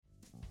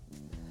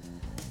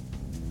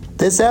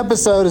This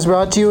episode is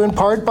brought to you in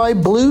part by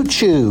Blue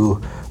Chew.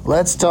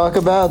 Let's talk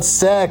about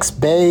sex,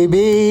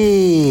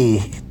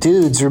 baby.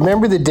 Dudes,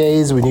 remember the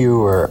days when you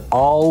were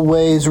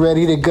always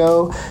ready to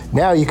go?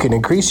 Now you can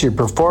increase your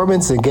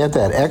performance and get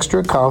that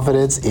extra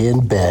confidence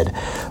in bed.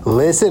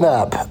 Listen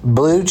up,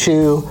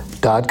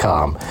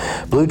 BlueChew.com.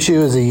 Blue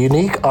Chew is a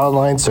unique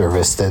online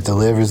service that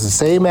delivers the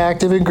same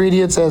active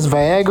ingredients as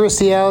Viagra,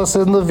 Cialis,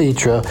 and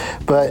Levitra,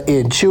 but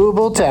in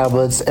chewable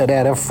tablets and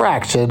at a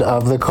fraction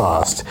of the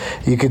cost.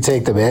 You can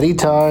take them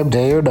anytime,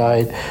 day or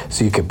night,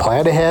 so you can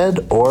plan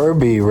ahead or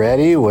be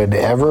ready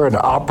whenever an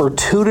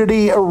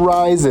opportunity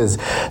arises.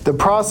 The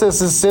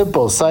process is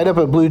simple. Sign up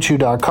at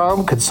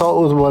BlueChew.com,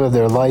 consult with one of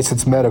their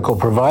licensed medical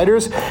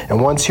providers, and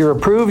once you're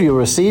approved, you'll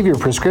receive your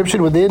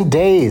prescription within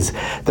days.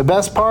 The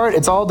best part,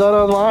 it's all done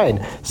online,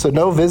 so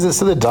no visits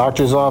to the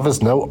doctor's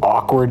office, no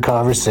awkward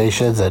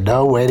conversations, and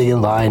no waiting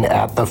in line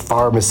at the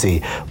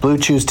pharmacy. Blue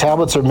Chew's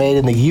tablets are made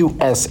in the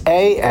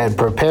USA and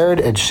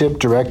prepared and shipped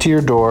direct to your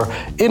door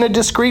in a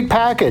discreet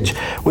package.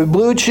 With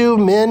Blue Chew,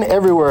 men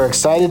everywhere are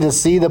excited to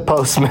see the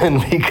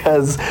postman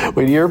because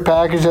when your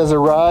package has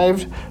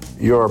arrived,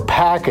 your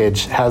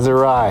package has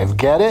arrived.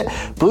 Get it?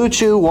 Blue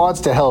Chew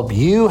wants to help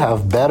you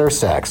have better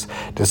sex.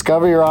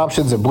 Discover your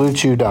options at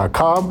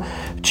BlueChew.com.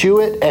 Chew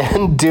it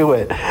and do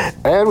it.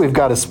 And we've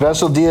got a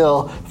special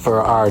deal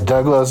for our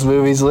Doug Loves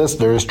Movies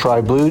listeners.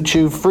 Try Blue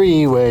Chew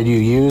free when you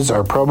use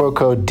our promo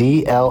code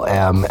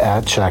DLM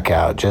at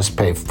checkout. Just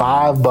pay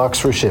 $5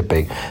 for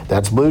shipping.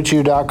 That's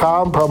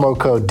BlueChew.com, promo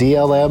code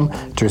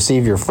DLM to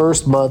receive your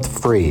first month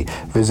free.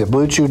 Visit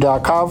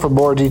BlueChew.com for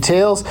more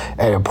details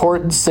and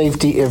important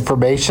safety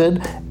information.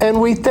 And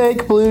we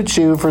thank Blue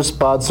Chew for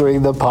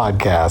sponsoring the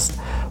podcast.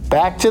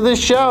 Back to the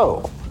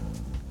show.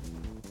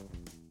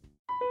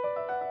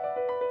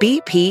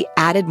 BP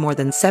added more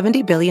than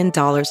 $70 billion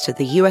to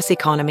the U.S.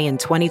 economy in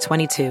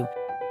 2022.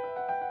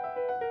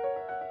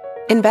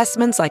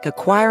 Investments like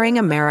acquiring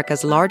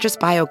America's largest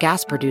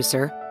biogas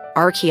producer,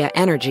 Archaea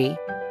Energy,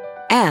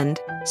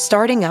 and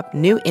starting up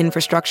new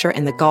infrastructure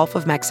in the Gulf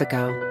of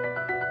Mexico.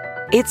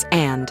 It's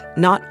and,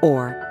 not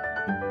or.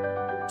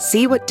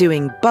 See what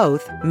doing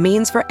both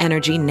means for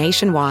energy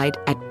nationwide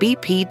at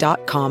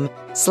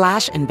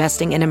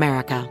bp.com/investing in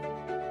America.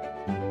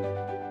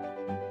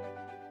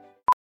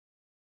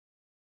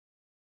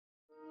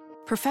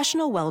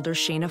 Professional welder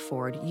Shayna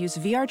Ford used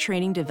VR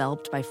training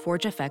developed by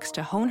ForgeFX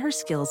to hone her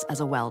skills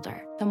as a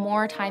welder. The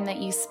more time that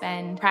you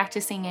spend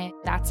practicing it,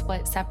 that's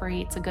what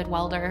separates a good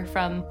welder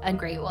from a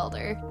great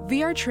welder.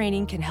 VR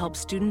training can help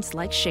students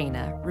like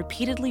Shayna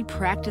repeatedly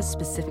practice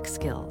specific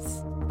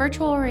skills.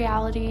 Virtual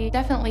reality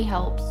definitely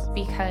helps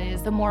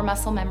because the more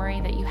muscle memory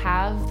that you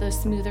have, the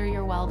smoother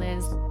your weld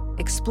is.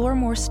 Explore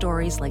more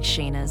stories like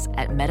Shayna's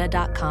at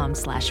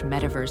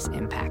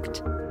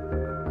meta.com/metaverseimpact.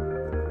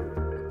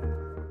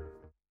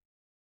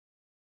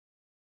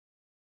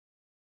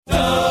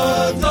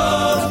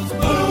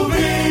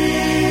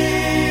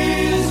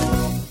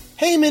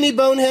 Hey, mini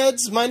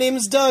boneheads. My name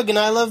is Doug, and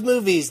I love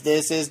movies.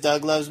 This is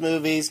Doug Loves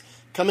Movies,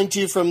 coming to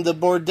you from the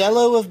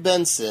Bordello of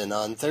Benson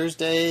on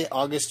Thursday,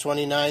 August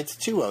 29th,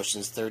 2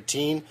 Oceans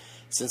 13.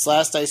 Since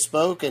last I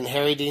spoke and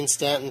Harry Dean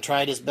Stanton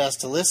tried his best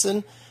to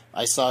listen,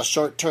 I saw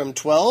Short Term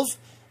 12,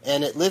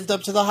 and it lived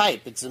up to the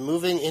hype. It's a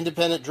moving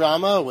independent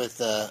drama with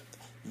a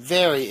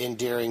very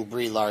endearing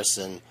Brie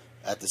Larson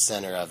at the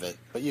center of it.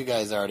 But you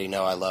guys already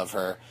know I love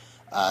her.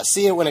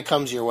 See it when it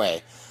comes your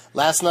way.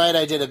 Last night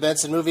I did a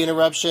Benson movie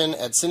interruption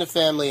at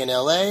Cinefamily in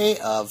LA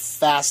of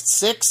Fast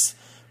 6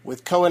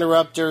 with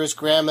co-interrupters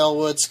Graham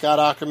Elwood, Scott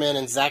Aukerman,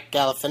 and Zach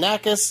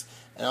Galifianakis,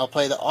 and I'll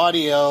play the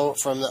audio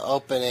from the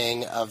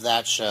opening of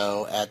that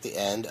show at the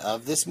end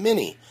of this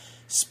mini.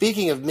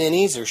 Speaking of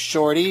minis or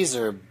shorties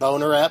or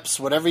boner-eps,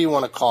 whatever you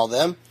want to call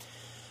them,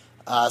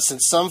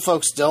 since some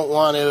folks don't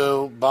want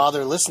to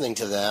bother listening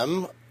to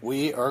them,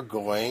 we are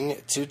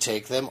going to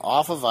take them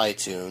off of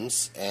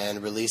iTunes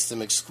and release them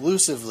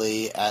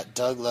exclusively at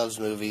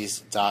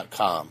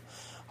DougLovesMovies.com.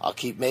 I'll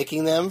keep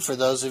making them for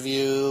those of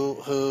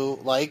you who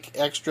like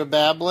extra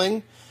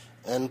babbling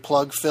and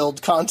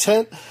plug-filled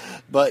content,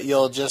 but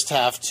you'll just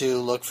have to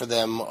look for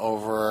them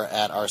over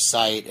at our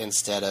site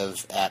instead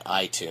of at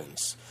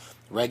iTunes.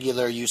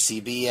 Regular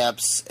UCB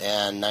eps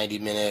and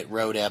 90-minute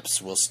road eps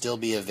will still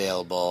be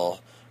available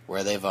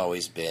where they've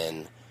always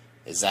been.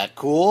 Is that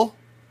cool?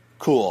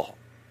 Cool.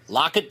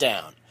 Lock it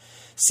down.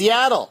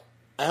 Seattle,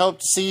 I hope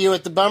to see you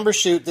at the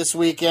Bumbershoot this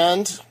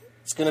weekend.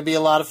 It's going to be a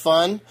lot of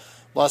fun.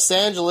 Los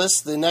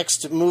Angeles, the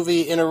next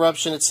movie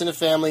interruption at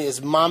Cinefamily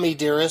is Mommy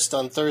Dearest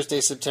on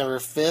Thursday, September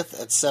 5th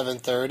at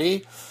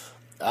 7:30.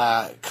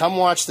 Come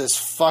watch this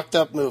fucked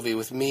up movie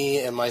with me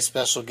and my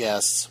special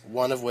guests,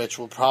 one of which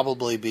will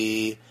probably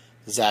be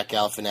Zach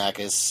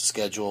Galifianakis,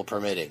 schedule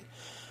permitting.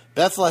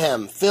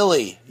 Bethlehem,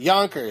 Philly,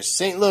 Yonkers,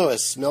 St.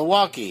 Louis,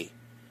 Milwaukee.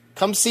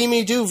 Come see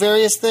me do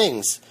various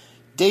things.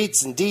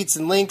 Dates and deets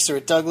and links are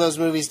at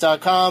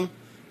DougLovesMovies.com.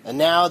 And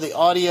now the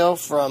audio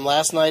from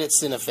last night at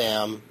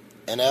Cinefam.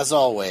 And as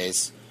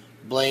always,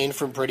 Blaine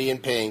from Pretty in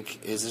Pink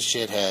is a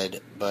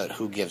shithead, but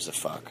who gives a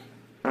fuck?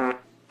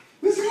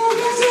 Let's go,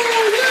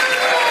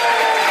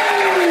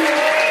 Yay!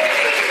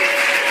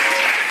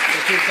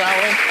 shall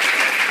we?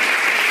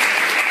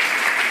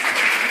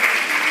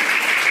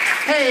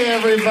 Hey,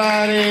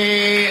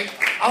 everybody.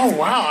 Oh,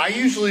 wow, I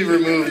usually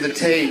remove the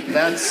tape.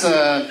 That's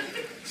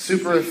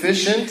super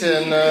efficient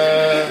and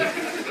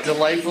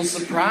delightful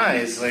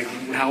surprise. Like,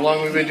 how long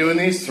have we been doing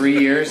these? 3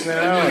 years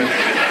now?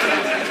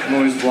 And I'm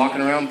always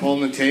walking around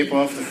pulling the tape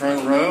off the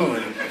front row,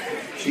 and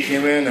she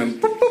came in and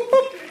boop, boop,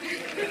 boop,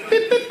 beep,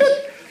 beep, beep.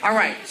 All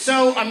right,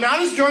 so I'm not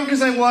as drunk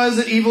as I was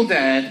at Evil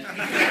Dead,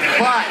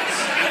 but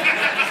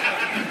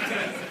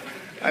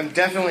I'm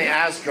definitely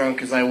as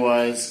drunk as I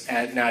was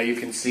at Now You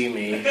Can See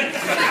Me.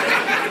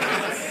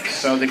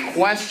 So the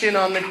question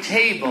on the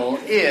table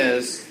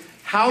is,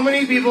 how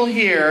many people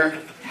here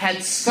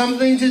had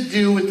something to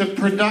do with the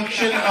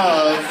production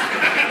of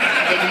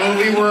the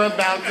movie we're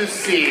about to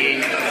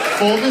see?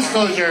 Full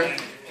disclosure,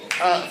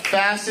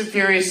 Fast and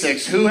Furious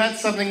 6. Who had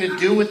something to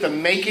do with the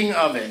making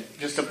of it?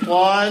 Just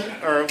applaud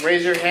or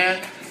raise your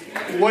hand.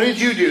 What did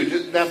you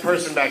do, that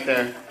person back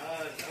there?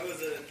 I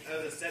was a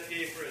set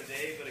PA for a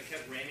day, but it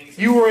kept raining.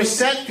 You were a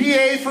set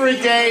PA for a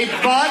day,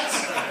 but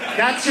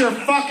that's your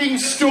fucking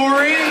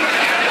story?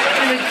 I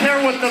don't even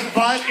care what the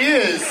but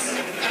is.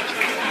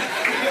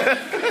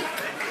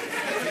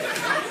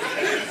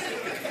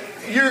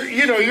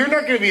 You're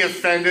not going to be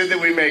offended that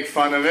we make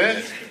fun of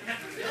it.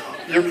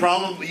 You're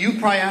probably here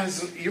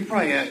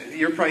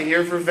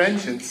for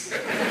vengeance.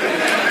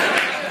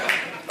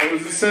 I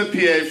was a set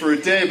PA for a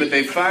day, but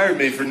they fired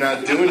me for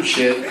not doing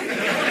shit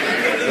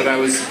that I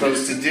was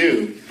supposed to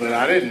do. But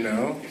I didn't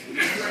know.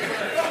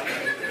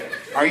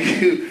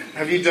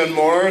 Have you done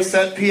more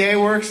set PA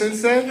work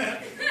since then?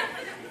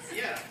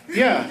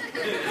 Yeah.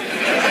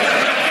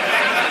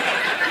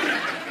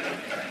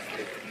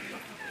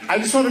 I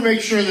just want to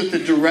make sure that the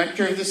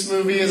director of this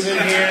movie is in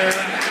here.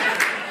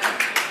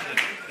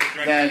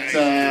 That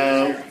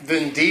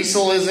Vin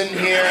Diesel isn't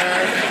here.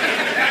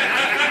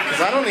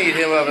 Because I don't need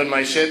him up in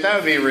my shit. That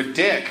would be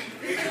ridiculous.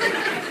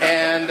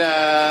 And,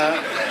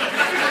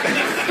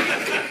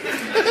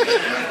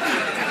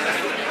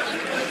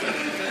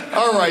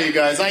 all right, you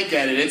guys, I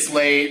get it. It's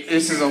late.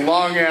 This is a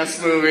long-ass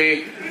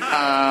movie.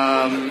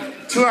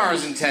 2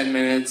 hours and 10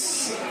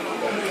 minutes.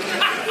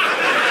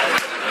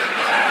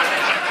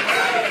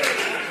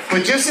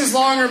 But just as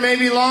long or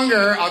maybe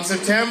longer, on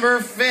September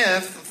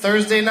 5th,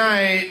 Thursday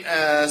night,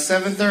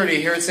 7:30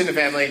 here at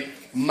Cinefamily,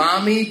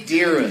 Mommy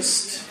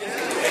Dearest.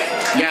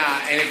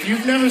 Yeah, and if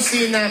you've never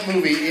seen that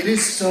movie, it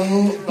is so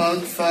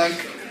bugfuck,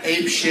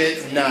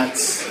 apeshit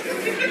nuts.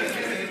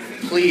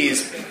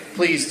 Please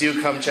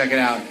do come check it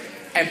out.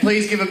 And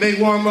please give a big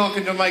warm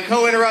welcome to my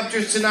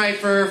co-interrupters tonight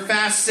for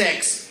Fast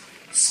 6,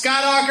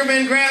 Scott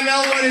Aukerman, Graham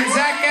Elwood, and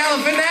Zach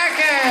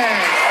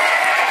Galifianakis.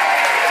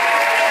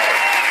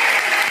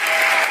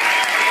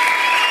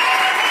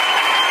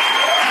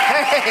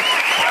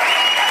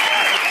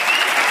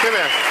 Come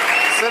here.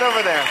 Sit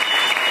over there.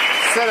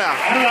 Sit down.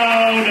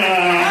 Hello,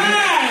 Doug.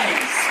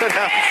 Sit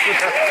down.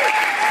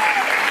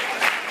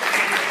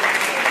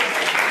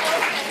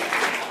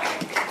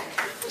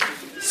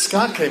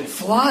 Scott came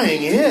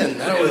flying in.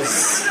 That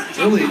was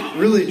really,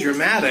 really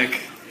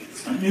dramatic.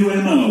 It's my new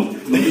MO.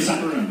 Modus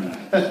operandi.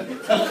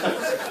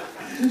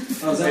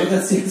 Oh, is that what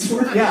that stands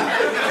for?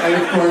 Yeah. And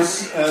of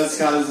course,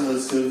 Scott is the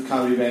host of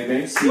Comedy Bang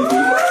Bang, Stevie.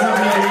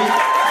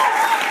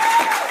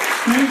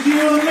 Thank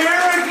you,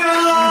 America!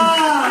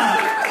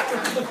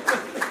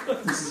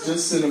 This is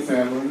just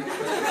Cinefamily.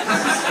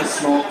 This is a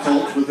small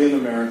cult within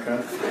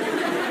America.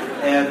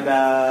 And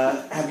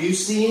have you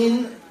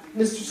seen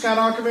Mr. Scott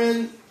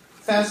Aukerman,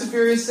 Fast and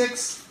Furious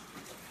 6?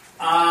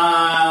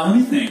 Let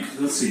me think.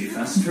 Let's see.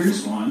 Fast and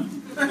Furious 1.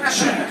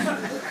 Check.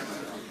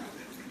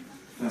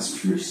 Fast and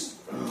Furious.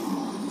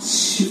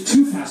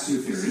 Too Fast,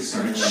 Too Furious.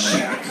 Sorry.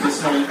 Check.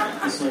 This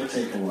might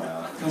take a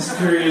while. Fast and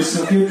Furious,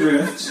 Tokyo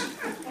Drift.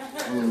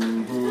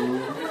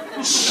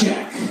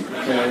 Check.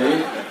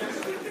 Okay.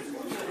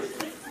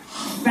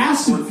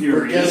 Fast and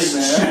Furious. We're getting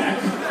there. Check.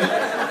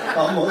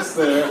 Almost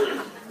there.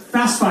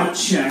 Fast 5.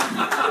 Check.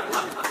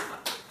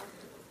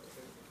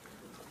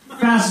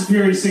 Fast and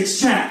Furious 6.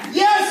 Check.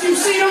 Yes, you've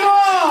seen them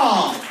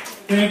all!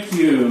 Thank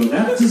you.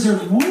 That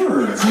deserved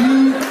more.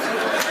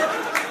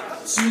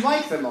 So you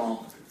like them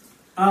all?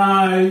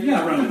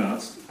 Yeah,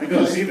 roundabouts. I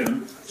go see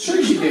them. Sure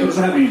you What do. does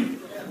that mean?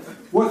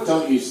 What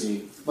don't you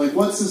see? Like,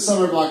 what's the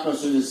summer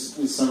blockbuster this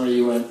summer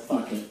you went,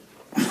 fuck it?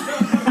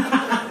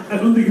 I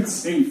don't think it's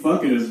saying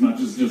fuck it as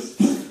much as just,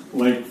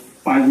 like,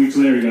 5 weeks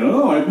later you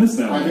go, oh, I missed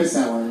that one. I missed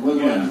that one. What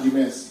one did you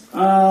miss?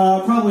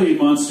 Probably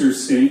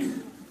Monsters Stink. You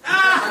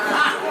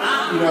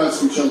know it's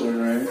for children,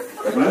 right?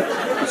 What?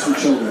 It's for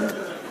children.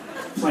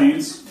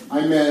 Planes.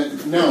 I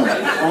meant, no,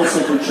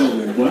 also for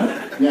children. What?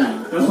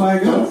 Yeah. That's why I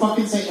go. Don't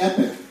fucking say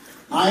epic.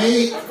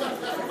 I'm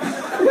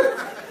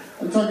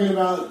talking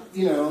about,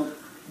 you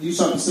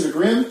saw Pacific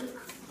Rim?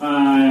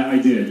 I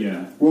did,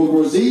 yeah. World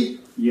War Z?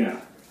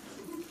 Yeah.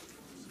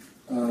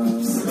 The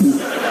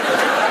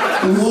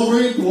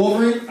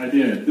Wolverine? I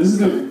did. This is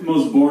the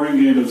most boring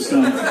game of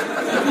stuff.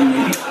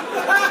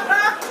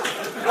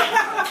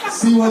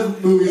 See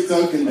what movies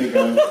Doug can think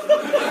of.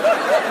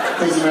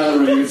 Doesn't matter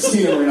whether you've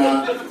seen them or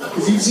not,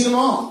 because you've seen them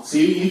all. So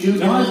you do.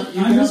 No,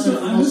 I missed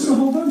a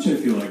whole bunch. I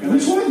feel like.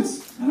 Which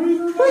ones? I don't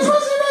even remember. Which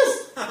ones did you miss?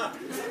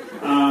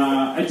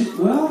 I did.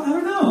 Well, I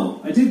don't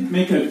know. I did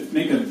make a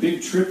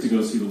big trip to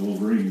go see the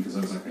Wolverine because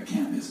I was like, I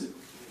can't miss it.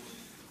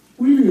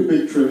 What do you mean a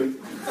big trip? Did you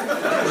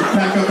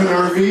pack up an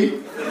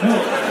RV?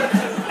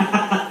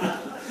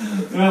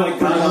 No, like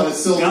got up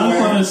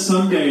on a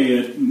Sunday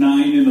at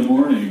 9 in the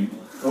morning.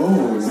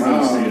 Oh, to wow.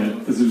 go see it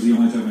because it was the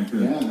only time I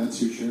could. Yeah,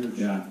 that's your church.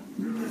 Yeah.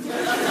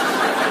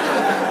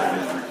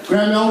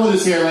 Graham Elwood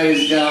is here, ladies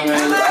and gentlemen.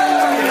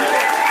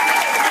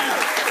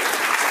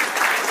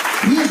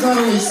 He has not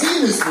only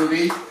seen this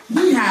movie,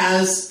 he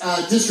has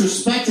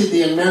disrespected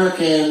the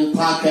American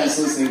podcast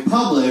listening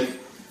public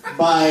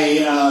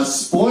by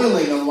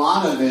spoiling a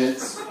lot of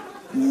it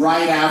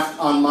right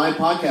after on my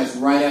podcast.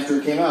 Right after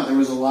it came out, there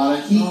was a lot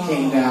of heat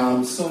came down.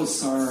 I'm so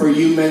sorry for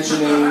you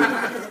mentioning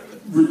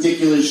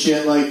ridiculous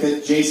shit like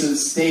that. Jason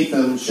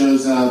Statham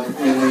shows up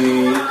in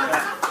the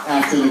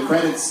after the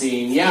credits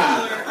scene.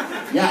 Yeah,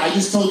 I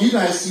just told you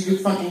guys you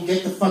could fucking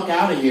get the fuck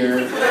out of here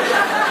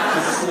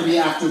because it's gonna be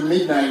after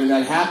midnight when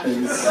that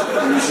happens.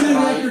 And you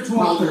should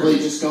probably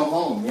just go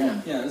home.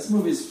 Yeah. Yeah, this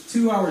movie's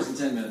 2 hours and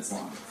 10 minutes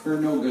long for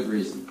no good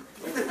reason.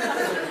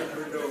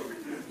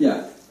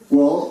 Yeah.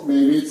 Well,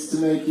 maybe it's to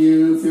make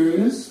you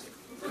furious.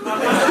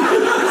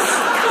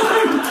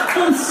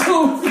 I'm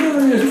so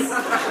furious.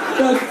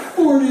 That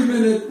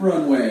 40-minute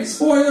runway.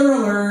 Spoiler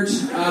alert.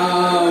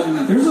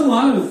 There's a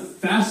lot of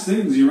fast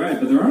things, you're right,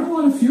 but there aren't a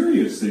lot of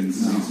furious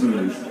things in these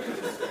movies.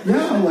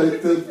 Yeah,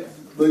 like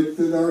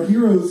our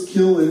heroes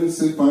kill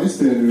innocent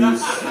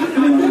bystanders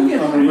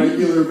on a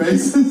regular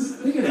basis.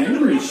 They get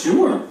angry,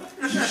 sure.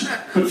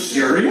 But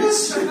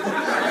furious?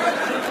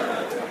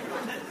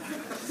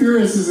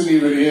 Furious isn't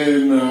even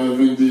in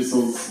Vin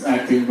Diesel's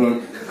acting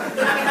book.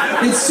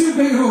 It's too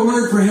big of a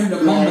word for him to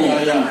mumble.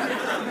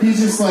 Yeah. He's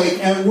just like,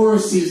 at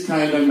worst, he's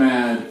kind of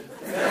mad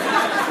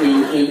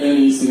in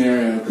any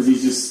scenario because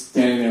he's just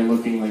standing there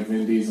looking like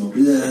Vin Diesel.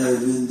 Yeah,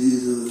 Vin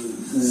Diesel.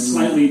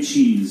 Slightly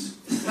cheese.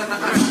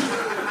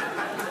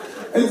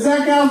 And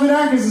Zach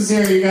Galifianakis is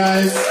here, you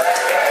guys.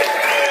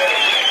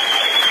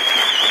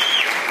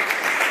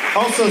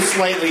 Also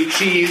slightly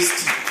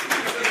cheesed. I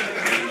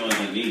don't know what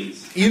that means.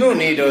 You don't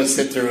need to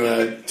sit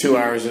through 2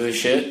 hours of this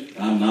shit.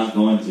 I'm not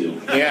going to.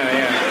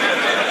 Yeah.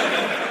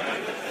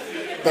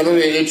 That'll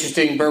be an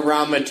interesting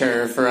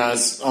barometer for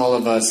us, all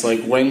of us.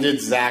 Like, when did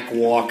Zach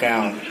walk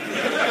out?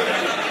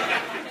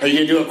 Are you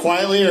going to do it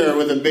quietly or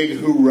with a big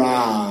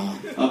hoorah?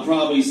 I'll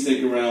probably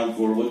stick around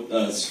for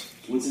what's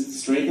it?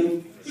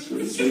 Stratham?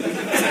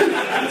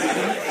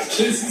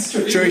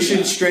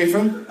 Jason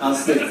Stratham? I'll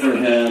stick for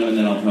him and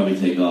then I'll probably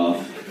take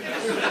off.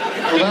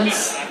 Well,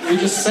 we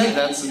just said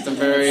that's at the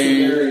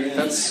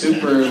that's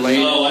super late.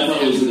 Oh, I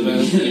thought it was in the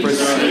beginning.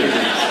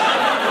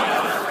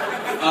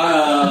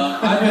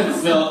 I've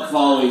been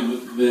following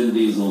Vin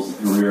Diesel's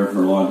career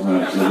for a long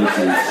time, so this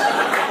is...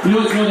 You know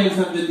what's my name's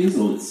not Vin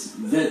Diesel? It's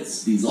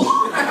Vince Diesel.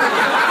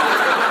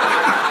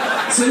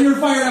 So you're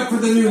fired up for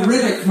the new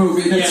Riddick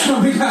movie that's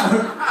coming out.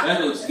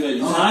 That looks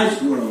good. His eyes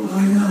grow.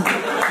 I know.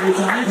 His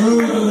eyes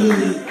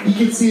grow. You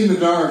can see in the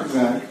dark,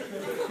 Zach.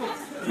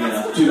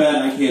 Yeah, too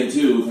bad I can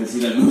too if I see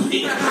that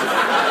movie.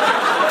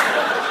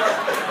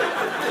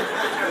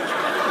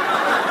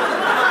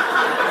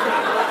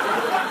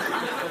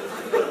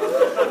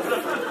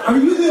 Are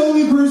you the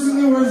only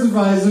person that wears a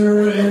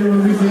visor in a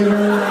movie theater?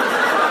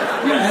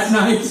 Yeah, At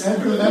night. At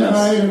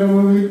night in a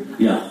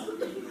movie? Yeah.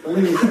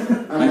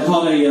 I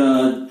caught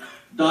a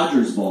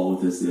Dodgers ball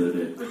with this the other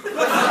day.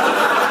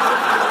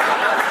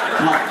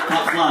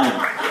 Top fly.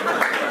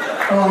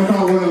 Oh, I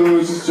thought one of them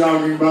was just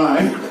jogging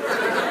by.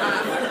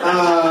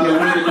 Yeah,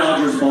 one of the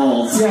Dodgers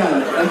balls. Yeah,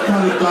 I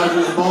caught a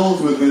Dodgers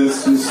balls with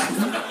this.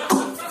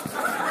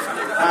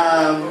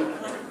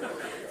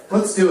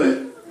 Let's do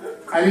it.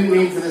 I didn't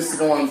mean for this to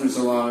go on for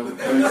so long.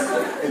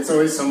 But it's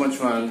always so much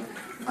fun.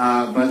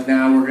 But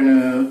now we're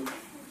gonna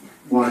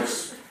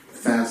watch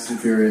Fast and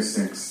Furious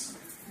 6.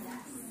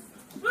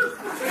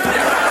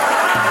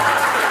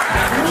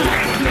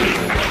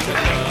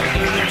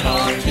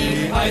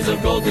 Eyes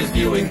of gold, his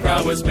viewing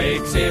prowess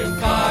makes him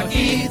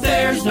cocky.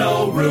 There's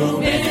no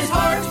room in his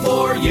heart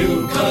for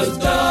you, 'cause